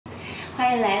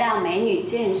欢迎来到美女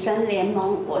健身联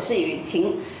盟，我是雨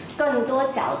晴。更多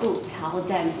角度超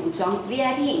赞服装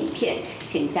VIP 影片，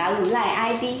请加入 LINE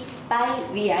ID by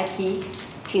VIP，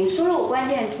 请输入关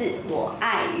键字“我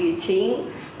爱雨晴”，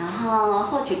然后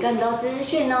获取更多资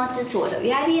讯呢，支持我的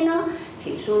VIP 呢，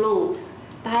请输入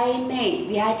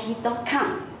buymavip.com。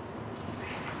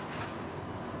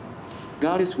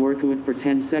 Goddess workout for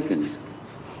 10 seconds.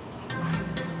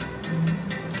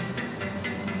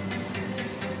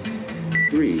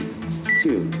 3,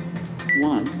 2,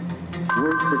 1.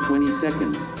 Work for 20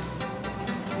 seconds.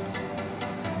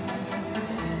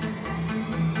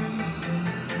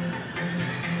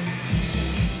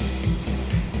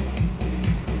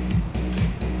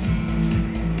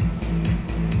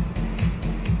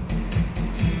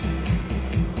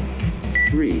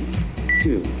 3,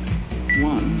 2,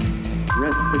 1.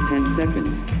 Rest for 10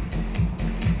 seconds.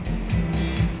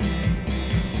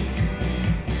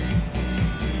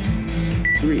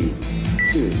 3,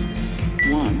 2,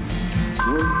 1.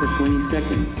 Work for 20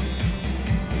 seconds.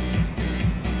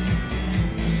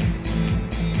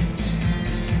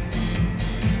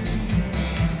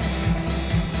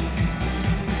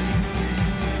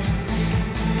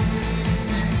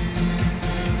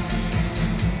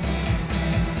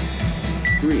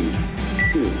 3,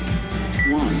 2,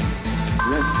 1.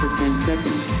 Rest for 10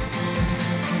 seconds.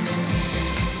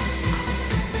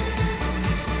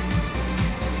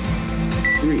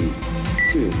 3,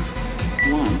 2,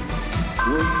 1.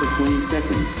 Work for 20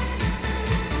 seconds.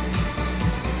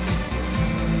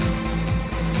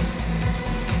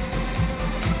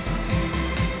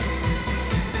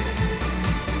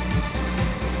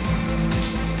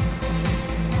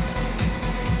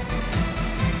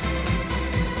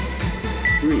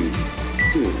 3,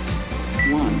 2,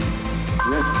 1.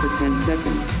 Rest for 10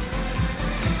 seconds.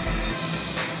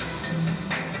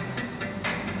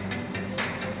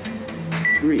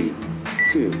 3,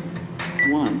 2,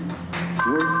 1.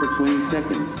 Work for 20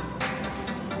 seconds.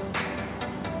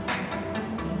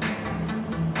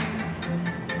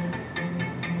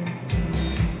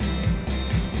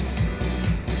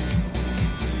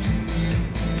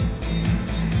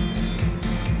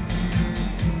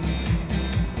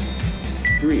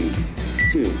 3,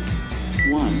 2,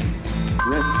 1.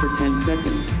 Rest for 10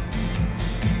 seconds.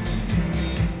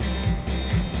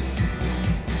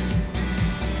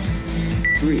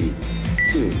 3,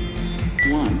 2,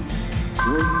 1.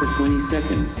 Work for 20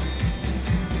 seconds.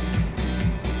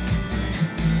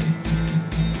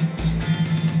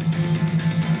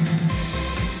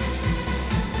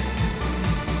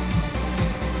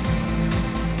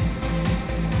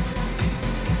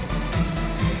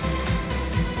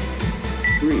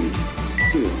 3,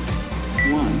 2,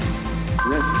 1.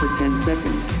 Rest for 10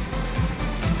 seconds.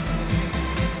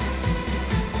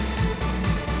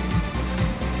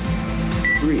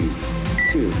 3,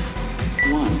 2,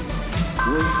 1.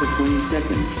 Works for 20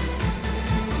 seconds.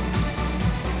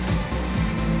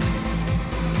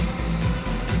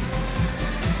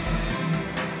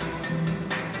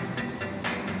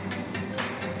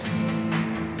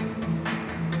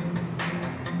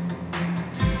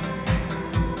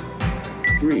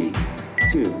 3,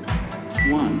 2,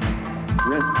 1.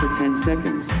 Rest for 10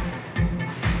 seconds.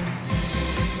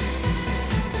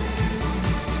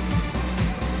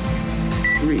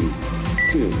 3,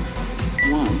 2,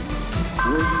 1.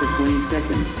 Work for 20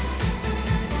 seconds.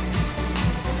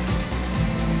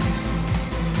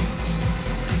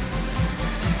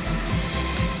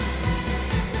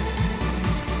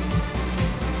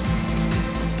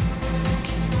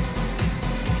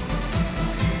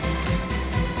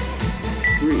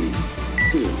 3,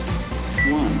 2,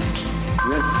 1.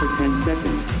 Rest for 10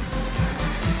 seconds.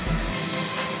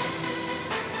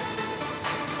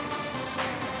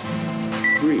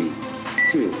 3,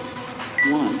 2,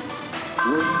 1.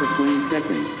 Work for 20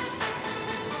 seconds.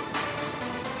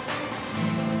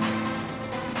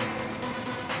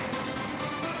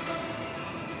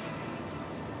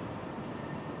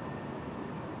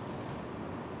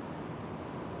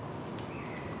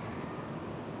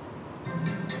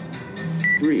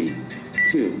 3,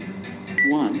 2,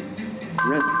 1.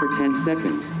 Rest for 10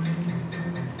 seconds.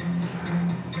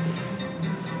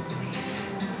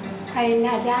 欢迎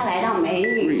大家来到美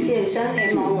女健身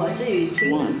联盟，我是雨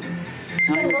晴。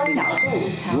更多角度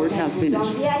超赞服装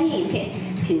VIP 影片，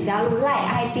请加入 LINE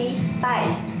ID by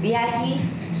VIP，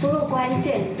 输入关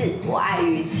键字“我爱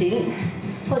雨晴”，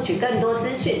获取更多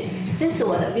资讯，支持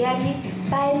我的 VIP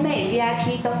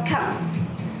buymavip.com。